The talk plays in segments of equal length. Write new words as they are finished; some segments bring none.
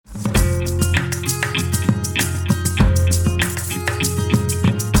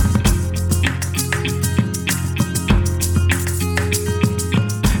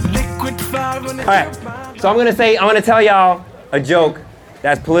right, so I'm gonna tell y'all a joke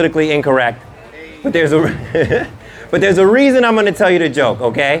that's politically incorrect, but there's a but there's a reason I'm gonna tell you the joke,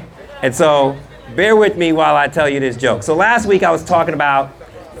 okay? And so bear with me while I tell you this joke. So last week I was talking about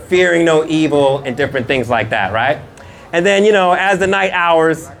fearing no evil and different things like that, right? And then, you know, as the night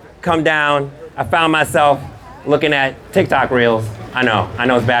hours come down, I found myself looking at TikTok reels. I know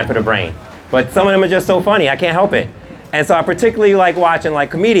it's bad for the brain, but some of them are just so funny, I can't help it. And so I particularly like watching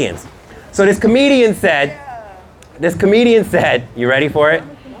like comedians. So this comedian said, you ready for it?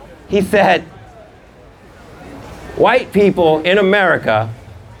 He said, white people in America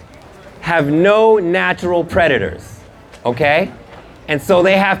have no natural predators, okay? And so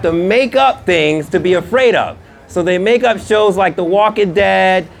they have to make up things to be afraid of. So they make up shows like The Walking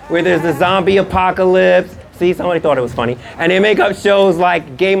Dead, where there's a zombie apocalypse. See, somebody thought it was funny. And they make up shows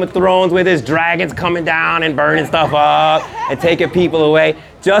like Game of Thrones, where there's dragons coming down and burning stuff up and taking people away,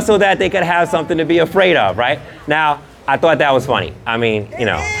 just so that they could have something to be afraid of, right? Now, I thought that was funny. I mean, you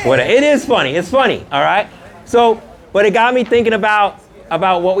know, it is funny. It's funny, all right? So, but it got me thinking about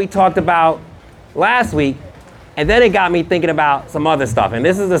what we talked about last week, and then it got me thinking about some other stuff. And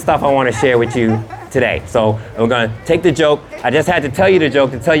this is the stuff I want to share with you today. So we're going to take the joke. I just had to tell you the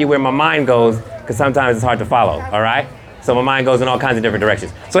joke to tell you where my mind goes, because sometimes it's hard to follow, all right? So my mind goes in all kinds of different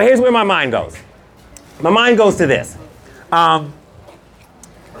directions. So here's where my mind goes. My mind goes to this.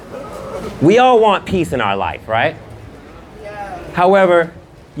 We all want peace in our life, right? However,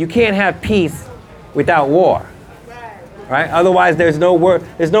 you can't have peace without war, right? Otherwise, there's no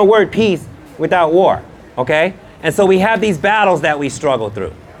word peace without war, okay? And so we have these battles that we struggle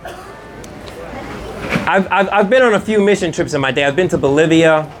through. I've been on a few mission trips in my day. I've been to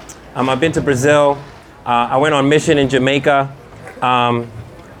Bolivia. I've been to Brazil. I went on mission in Jamaica. And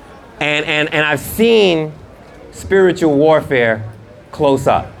I've seen spiritual warfare close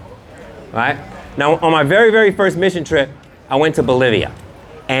up, right? Now, on my very, very first mission trip, I went to Bolivia.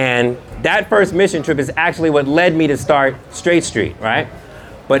 And that first mission trip is actually what led me to start Straight Street, right?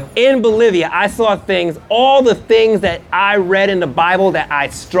 But in Bolivia, I saw all the things that I read in the Bible that I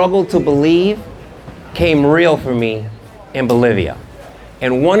struggled to believe came real for me in Bolivia.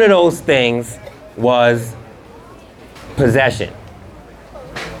 And one of those things was possession,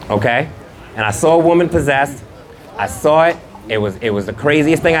 okay? And I saw a woman possessed. I saw it. It was the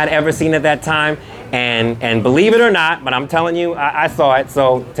craziest thing I'd ever seen at that time. And believe it or not, but I'm telling you, I saw it,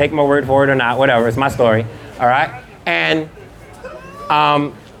 so take my word for it or not, whatever, it's my story, all right? And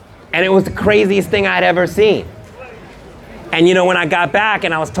it was the craziest thing I'd ever seen. And you know, when I got back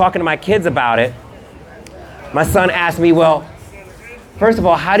and I was talking to my kids about it, my son asked me, well, first of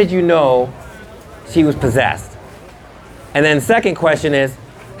all, how did you know she was possessed? And then the second question is,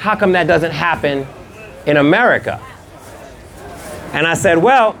 how come that doesn't happen in America? And I said,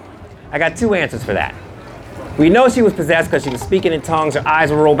 well, I got two answers for that. We know she was possessed because she was speaking in tongues, her eyes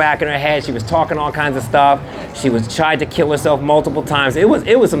would roll back in her head, she was talking all kinds of stuff, she was tried to kill herself multiple times. It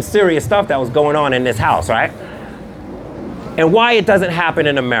was some serious stuff that was going on in this house, right? And why it doesn't happen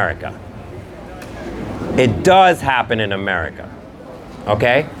in America? It does happen in America,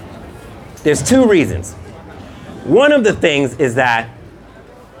 okay? There's two reasons. One of the things is that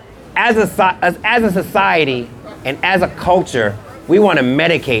as a society and as a culture, we want to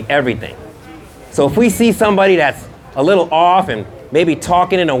medicate everything. So if we see somebody that's a little off and maybe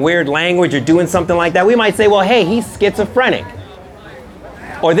talking in a weird language or doing something like that, we might say, well, hey, he's schizophrenic.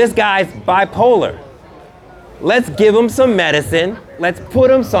 Or this guy's bipolar. Let's give him some medicine, let's put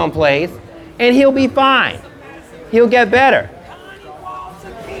him someplace, and he'll be fine. He'll get better.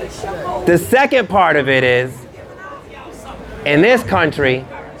 The second part of it is, in this country,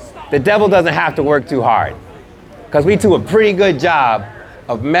 the devil doesn't have to work too hard, because we do a pretty good job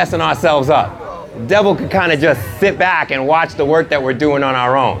of messing ourselves up. The devil can kind of just sit back and watch the work that we're doing on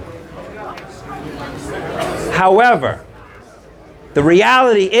our own. However, the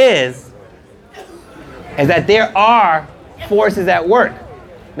reality is that there are forces at work.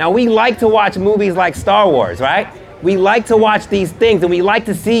 Now, we like to watch movies like Star Wars, right? We like to watch these things, and we like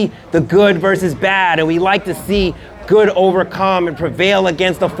to see the good versus bad, and we like to see good overcome and prevail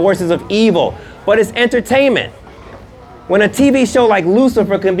against the forces of evil. But it's entertainment. When a TV show like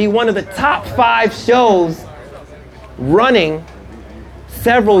Lucifer can be one of the top 5 shows running,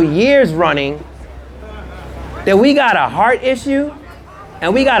 several years running, then we got a heart issue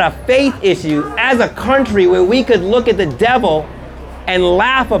and we got a faith issue as a country where we could look at the devil and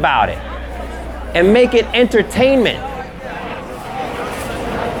laugh about it and make it entertainment.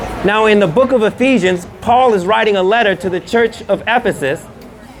 Now, in the book of Ephesians, Paul is writing a letter to the church of Ephesus,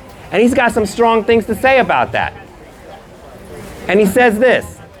 and he's got some strong things to say about that. And he says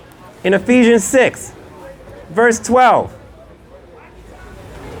this: in Ephesians 6, verse 12.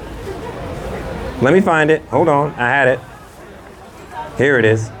 Let me find it. Hold on. I had it. Here it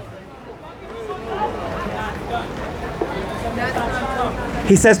is.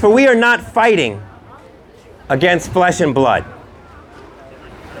 He says, "For we are not fighting against flesh and blood,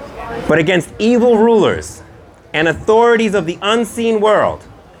 but against evil rulers and authorities of the unseen world,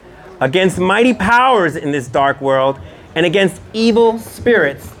 against mighty powers in this dark world, and against evil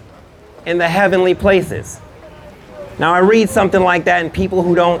spirits in the heavenly places." Now I read something like that, and people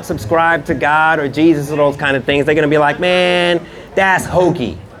who don't subscribe to God or Jesus or those kind of things, they're going to be like, man, that's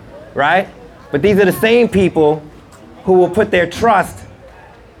hokey, right? But these are the same people who will put their trust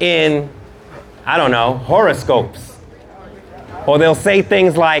in, I don't know, horoscopes. Or they'll say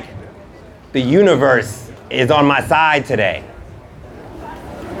things like, the universe is on my side today.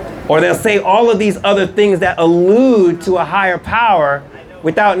 Or they'll say all of these other things that allude to a higher power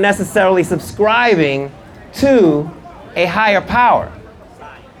without necessarily subscribing to a higher power.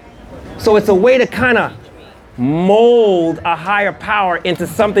 So it's a way to kind of mold a higher power into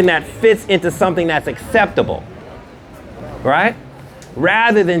something that fits into something that's acceptable, right?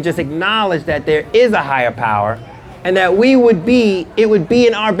 Rather than just acknowledge that there is a higher power and that it would be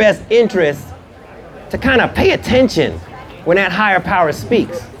in our best interest to kind of pay attention when that higher power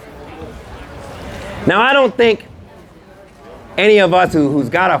speaks. Now, I don't think any of us who's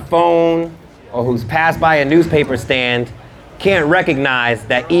got a phone or who's passed by a newspaper stand can't recognize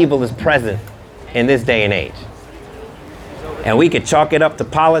that evil is present in this day and age. And we could chalk it up to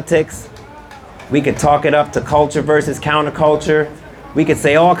politics. We could talk it up to culture versus counterculture. We could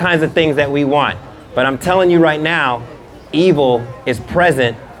say all kinds of things that we want. But I'm telling you right now, evil is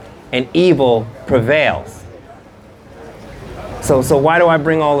present and evil prevails. So why do I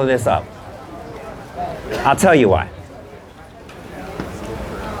bring all of this up? I'll tell you why.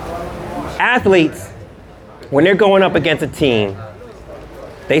 Athletes, when they're going up against a team,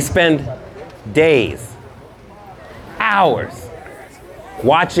 they spend days, hours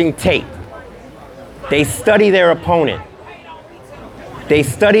watching tape. They study their opponent. They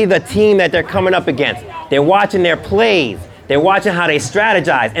study the team that they're coming up against. They're watching their plays. They're watching how they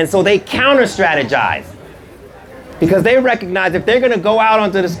strategize. And so they counter-strategize. Because they recognize if they're going to go out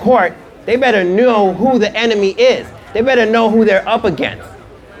onto this court, they better know who the enemy is. They better know who they're up against.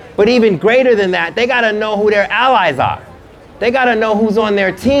 But even greater than that, they got to know who their allies are. They got to know who's on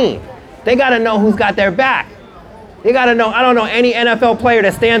their team. They got to know who's got their back. They got to know, I don't know any NFL player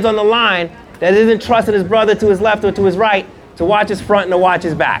that stands on the line that isn't trusting his brother to his left or to his right to watch his front and to watch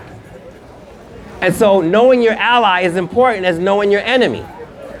his back. And so knowing your ally is important as knowing your enemy.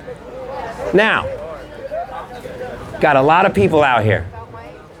 Now, got a lot of people out here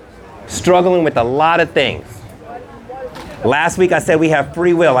struggling with a lot of things. Last week I said we have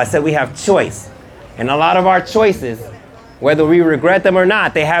free will. I said we have choice. And a lot of our choices, whether we regret them or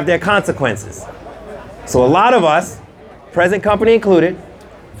not, they have their consequences. So a lot of us, present company included,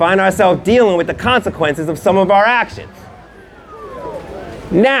 find ourselves dealing with the consequences of some of our actions.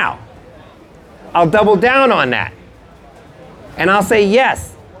 Now, I'll double down on that. And I'll say,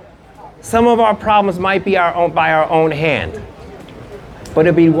 yes, some of our problems might be by our own hand. But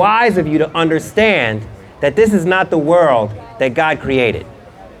it'd be wise of you to understand that this is not the world that God created.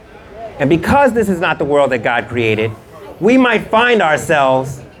 And because this is not the world that God created, we might find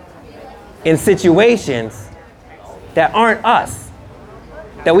ourselves in situations that aren't us,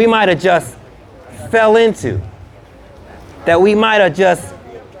 that we might have just fell into, that we might have just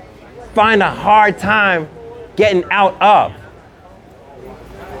find a hard time getting out of.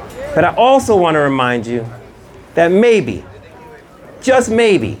 But I also want to remind you that maybe, just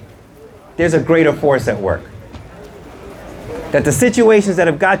maybe, there's a greater force at work. That the situations that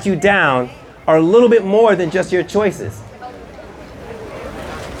have got you down are a little bit more than just your choices.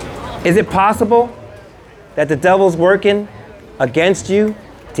 Is it possible that the devil's working against you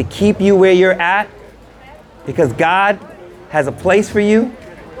to keep you where you're at because God has a place for you,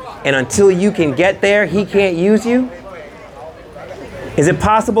 and until you can get there, he can't use you? Is it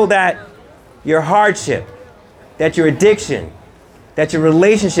possible that your hardship, that your addiction, that your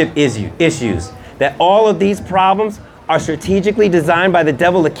relationship issues, that all of these problems are strategically designed by the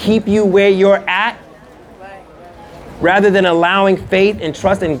devil to keep you where you're at, rather than allowing faith and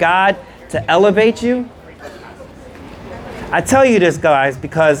trust in God to elevate you? I tell you this, guys,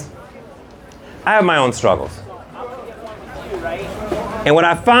 because I have my own struggles. And what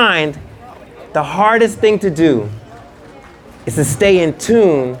I find the hardest thing to do is to stay in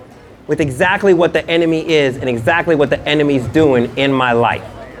tune with exactly what the enemy is and exactly what the enemy's doing in my life.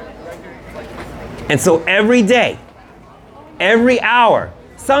 And so every day, every hour,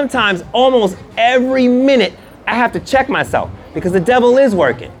 sometimes almost every minute, I have to check myself because the devil is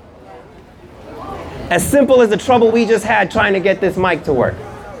working. As simple as the trouble we just had trying to get this mic to work.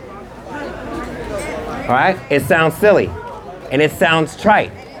 All right? It sounds silly and it sounds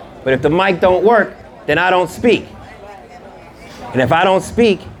trite. But if the mic don't work, then I don't speak. And if I don't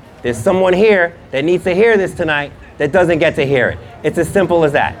speak, there's someone here that needs to hear this tonight that doesn't get to hear it. It's as simple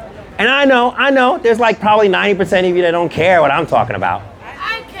as that. And I know, there's like probably 90% of you that don't care what I'm talking about.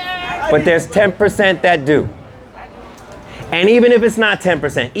 I care. But there's 10% that do. And even if it's not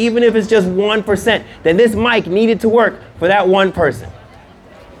 10%, even if it's just 1%, then this mic needed to work for that one person.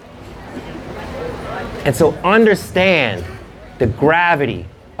 And so understand the gravity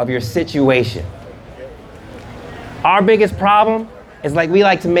of your situation. Our biggest problem is like we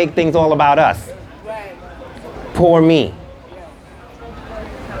like to make things all about us. Poor me.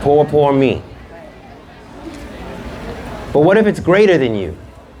 Poor me. But what if it's greater than you?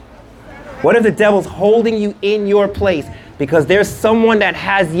 What if the devil's holding you in your place because there's someone that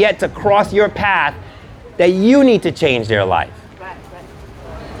has yet to cross your path that you need to change their life?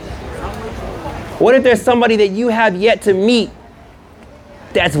 What if there's somebody that you have yet to meet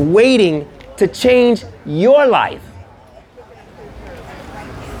that's waiting to change your life?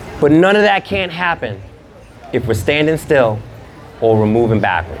 But none of that can't happen if we're standing still or we're moving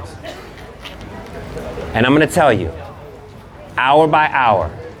backwards. And I'm going to tell you, hour by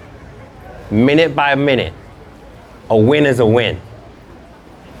hour, minute by minute, a win is a win.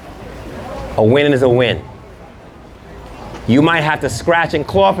 A win is a win. You might have to scratch and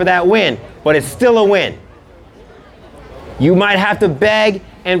claw for that win, but it's still a win. You might have to beg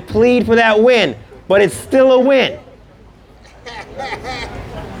and plead for that win, but it's still a win.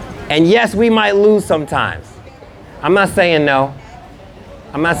 And yes, we might lose sometimes. I'm not saying no.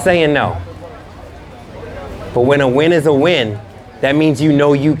 I'm not saying no. But when a win is a win, that means you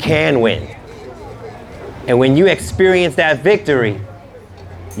know you can win. And when you experience that victory,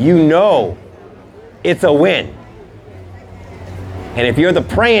 you know it's a win. And if you're the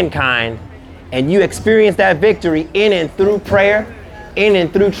praying kind and you experience that victory in and through prayer, in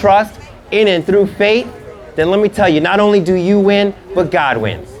and through trust, in and through faith, then let me tell you, not only do you win, but God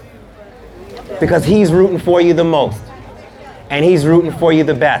wins. Because he's rooting for you the most. And he's rooting for you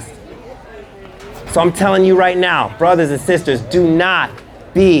the best. So I'm telling you right now, brothers and sisters, do not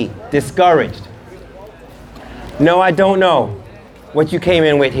be discouraged. No, I don't know what you came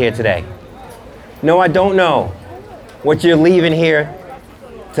in with here today. No, I don't know what you're leaving here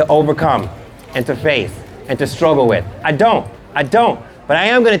to overcome and to face and to struggle with. I don't. But I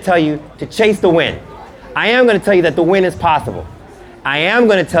am going to tell you to chase the win. I am going to tell you that the win is possible. I am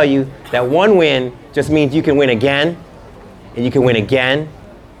going to tell you that one win just means you can win again, and you can win again,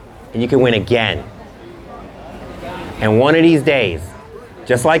 and you can win again. And one of these days,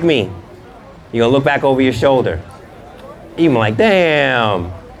 just like me, you're going to look back over your shoulder. Even like,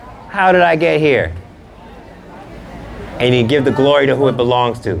 damn, how did I get here? And you give the glory to who it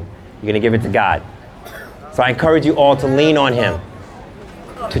belongs to. You're going to give it to God. So I encourage you all to lean on him,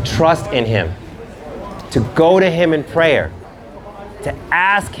 to trust in him, to go to him in prayer, to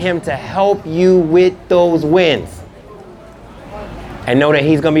ask him to help you with those wins. And know that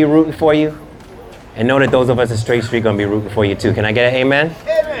he's going to be rooting for you. And know that those of us at Straight Street are going to be rooting for you too. Can I get an amen?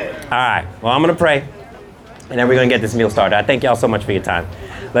 Amen. All right. Well, I'm going to pray. And then we're going to get this meal started. I thank y'all so much for your time.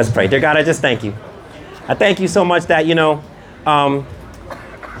 Let's pray. Dear God, I just thank you. I thank you so much that,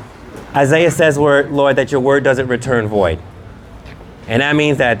 Isaiah says, Lord, that your word doesn't return void. And that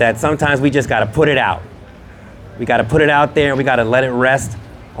means that sometimes we just got to put it out. We got to put it out there and we got to let it rest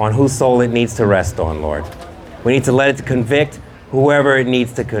on whose soul it needs to rest on, Lord. We need to let it convict whoever it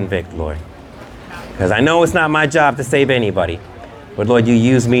needs to convict, Lord. Because I know it's not my job to save anybody. But Lord, you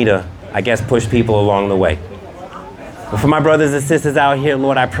use me to, I guess, push people along the way. But for my brothers and sisters out here,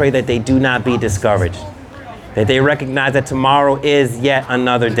 Lord, I pray that they do not be discouraged. That they recognize that tomorrow is yet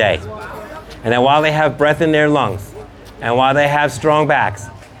another day. And that while they have breath in their lungs, and while they have strong backs,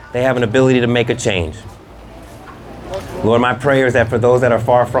 they have an ability to make a change. Lord, my prayer is that for those that are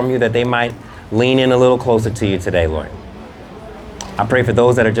far from you, that they might lean in a little closer to you today, Lord. I pray for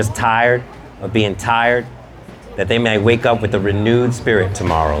those that are just tired of being tired, that they may wake up with a renewed spirit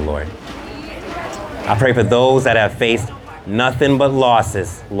tomorrow, Lord. I pray for those that have faced nothing but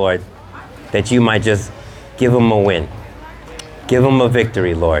losses, Lord, that you might just give them a win. Give them a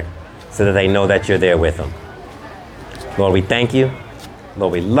victory, Lord, so that they know that you're there with them. Lord, we thank you.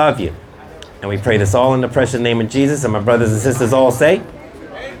 Lord, we love you. And we pray this all in the precious name of Jesus. And my brothers and sisters all say,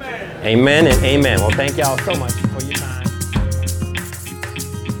 amen. Amen and amen. Well, thank y'all so much for your time.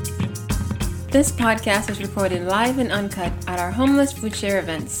 This podcast was recorded live and uncut at our homeless food share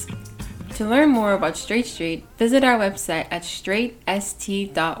events. To learn more about Straight Street, visit our website at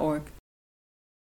straightst.org.